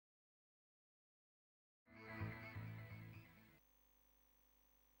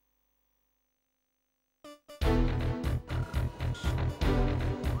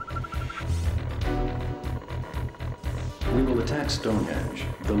We will attack Stonehenge,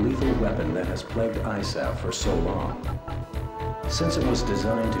 the lethal weapon that has plagued ISAF for so long. Since it was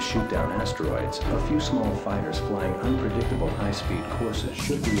designed to shoot down asteroids, a few small fighters flying unpredictable high-speed courses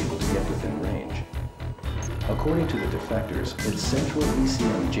should be able to get within range. According to the defectors, its central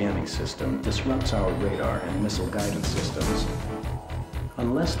ECM jamming system disrupts our radar and missile guidance systems.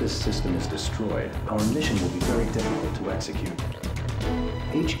 Unless this system is destroyed, our mission will be very difficult to execute.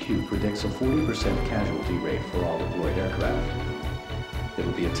 HQ predicts a 40% casualty rate for all deployed aircraft. It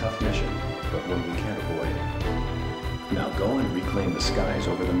will be a tough mission, but one we can't avoid. Now go and reclaim the skies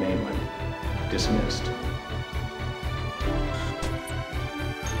over the mainland. Dismissed.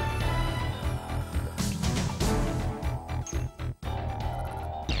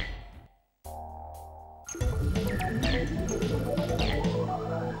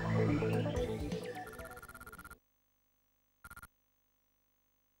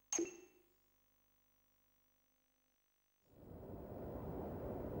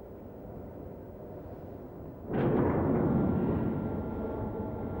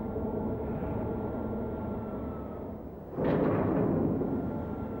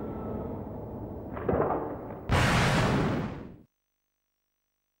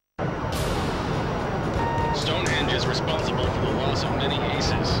 Stonehenge is responsible for the loss of many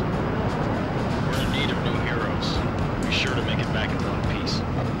aces. We're in need of new heroes. Be sure to make it back in one piece.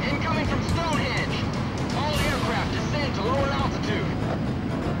 Incoming from Stonehenge! All aircraft descend to lower altitude.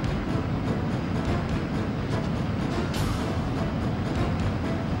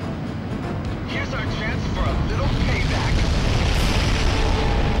 Here's our chance for a little payback.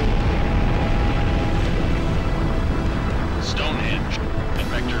 Stonehenge, at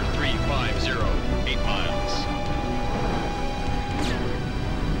vector 350, 8 miles.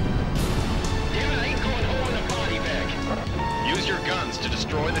 Damn it, I ain't going home in a body bag. Use your guns to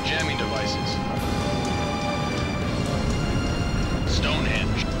destroy the jamming devices.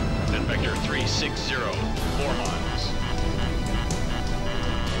 Stonehenge, at vector 360, 4 miles.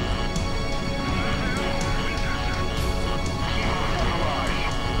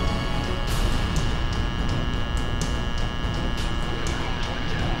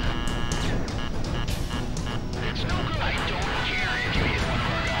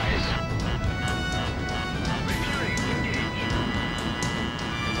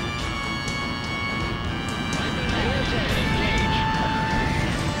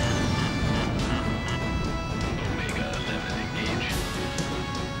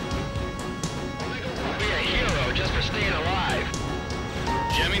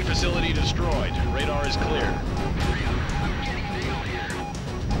 Jamming facility destroyed. Radar is clear.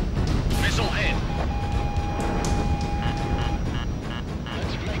 Missile hit.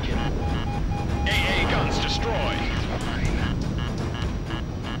 Let's flank him. AA guns destroyed.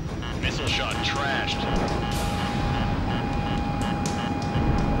 Missile shot trashed.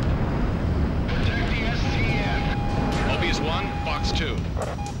 Protect the SCM. Mobius 1, Fox 2.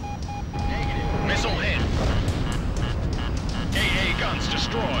 Negative. Missile hit. AA guns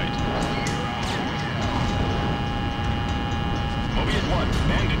destroyed. Mobius 1,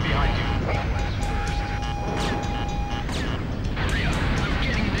 bandit behind you. Hurry up, I'm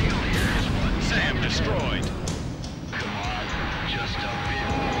getting nailed here. SAM destroyed. Come on, just a bit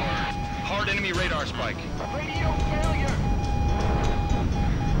more. Hard enemy radar spike. Radio failure.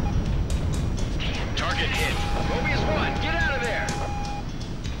 Target hit. Mobius 1, get out of there.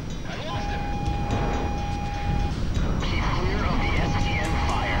 I lost him. Keep clear of the STM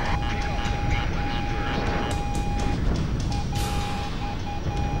fire. Pick off the weak ones first.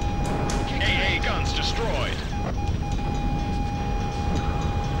 AA guns destroyed.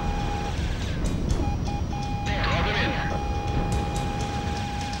 Draw them in.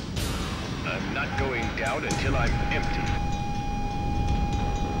 I'm not going down until I'm empty.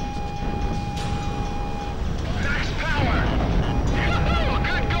 Max power.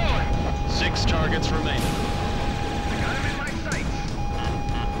 Good going. 6 targets remaining. I got him in my sights.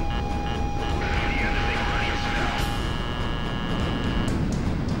 The end of the running spell.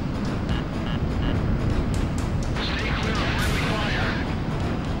 Stay clear of friendly fire.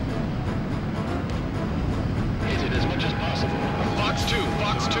 Hit it as much as possible. Fox 2,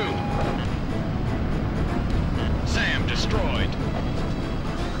 Fox 2. SAM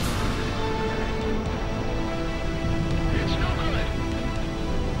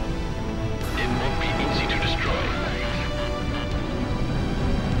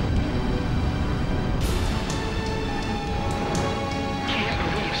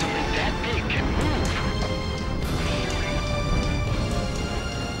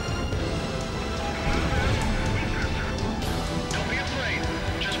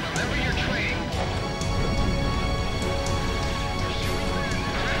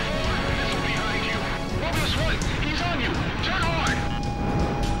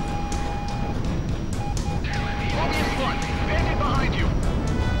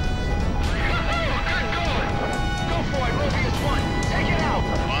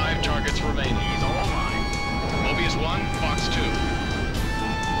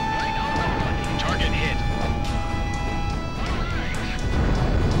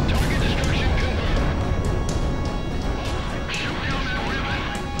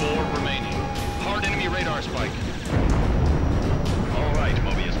radar spike. All right,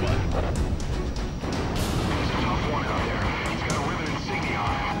 Mobius 1. He's a tough one out there. He's got a ribbon insignia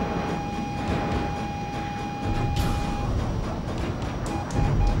on him.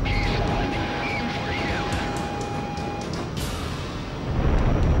 He's on. Aim for him.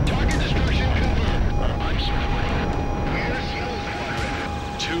 Target destruction confirmed. I'm circling. Where's Yellow's quadrant?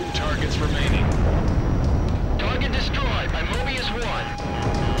 2 targets remaining. Target destroyed by Mobius 1.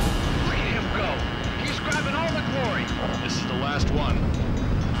 Look at him go. He's grabbing all the glory. This is the last one.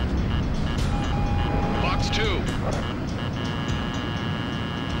 Box 2.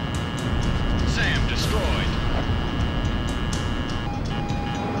 Sam destroyed.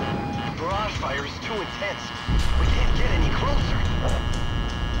 The barrage fire is too intense. We can't get any closer.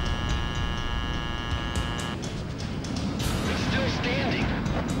 It's still standing.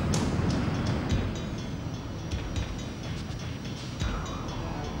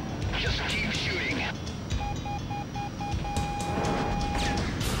 Just keep shooting.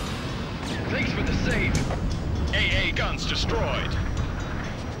 Thanks for the save. AA guns destroyed.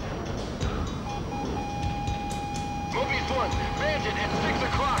 Mobius 1, Bandit at 6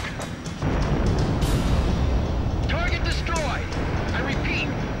 o'clock. Target destroyed. I repeat,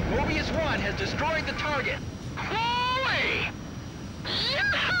 Mobius 1 has destroyed the target. Holy!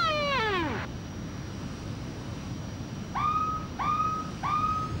 Yahoo!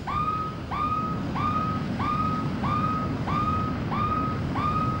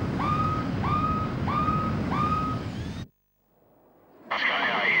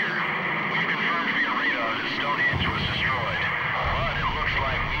 Sky-Eye here. We've confirmed via radar that Stonehenge was destroyed. But it looks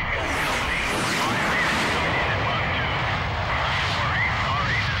like we've got company. Fire agents coming in at Mach 2. Not to worry, our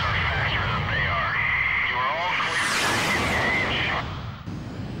aces are faster than they are. You are all clear to engage.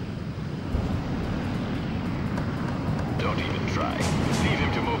 Don't even try. Leave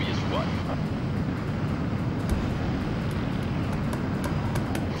him to Mobius 1.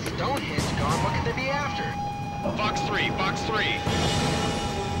 Stonehenge gone, what could they be after? Box 3, box 3.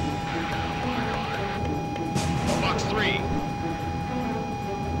 Box 3.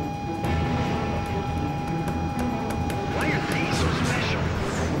 Why are they so special?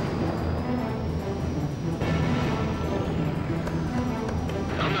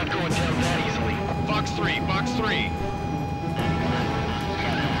 I'm not going down that easily. Box 3, box 3.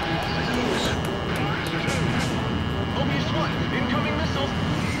 Mobius 1, incoming missiles!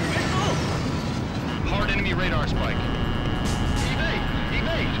 Missiles! Hard enemy radar spike. Evade!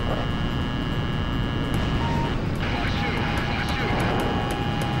 Evade! Fox 2! Fox 2!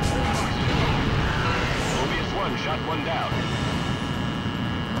 Mobius 1 shot one down.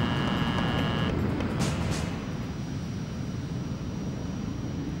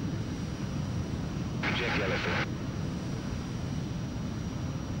 Check Yellow 4.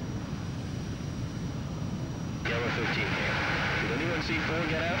 Yellow 15 here. Did anyone see 4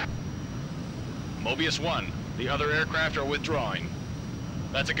 get out? Mobius 1. The other aircraft are withdrawing.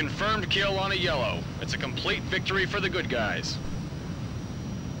 That's a confirmed kill on a yellow. It's a complete victory for the good guys.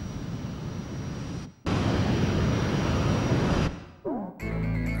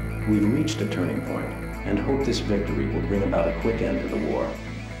 We've reached a turning point, and hope this victory will bring about a quick end to the war.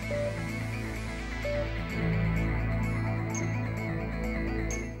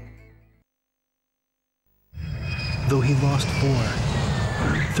 Though he lost 4,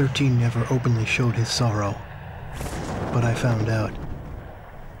 13 never openly showed his sorrow. But I found out.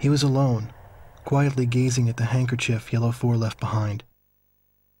 He was alone, quietly gazing at the handkerchief Yellow 4 left behind.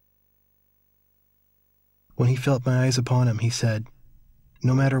 When he felt my eyes upon him, he said,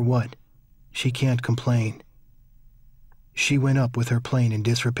 "No matter what, she can't complain. She went up with her plane in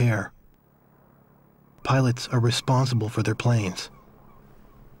disrepair. Pilots are responsible for their planes."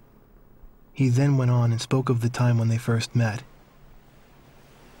 He then went on and spoke of the time when they first met.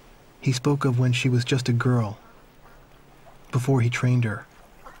 He spoke of when she was just a girl, before he trained her,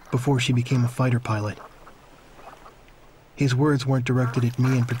 before she became a fighter pilot. His words weren't directed at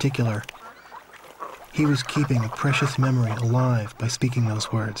me in particular. He was keeping a precious memory alive by speaking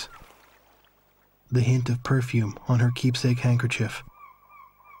those words. The hint of perfume on her keepsake handkerchief.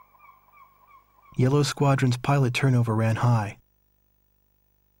 Yellow Squadron's pilot turnover ran high.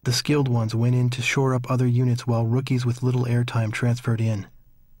 The skilled ones went in to shore up other units while rookies with little airtime transferred in.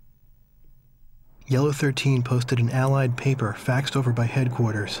 Yellow 13 posted an Allied paper faxed over by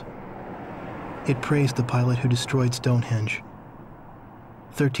headquarters. It praised the pilot who destroyed Stonehenge.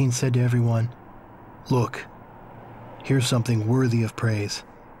 13 said to everyone, "Look, here's something worthy of praise.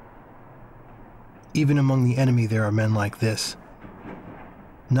 Even among the enemy there are men like this.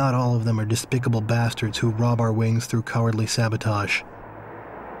 Not all of them are despicable bastards who rob our wings through cowardly sabotage.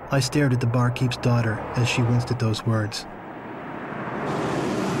 I stared at the barkeep's daughter as she winced at those words.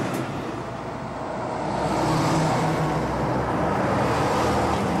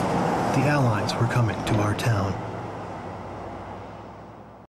 The Allies were coming to our town.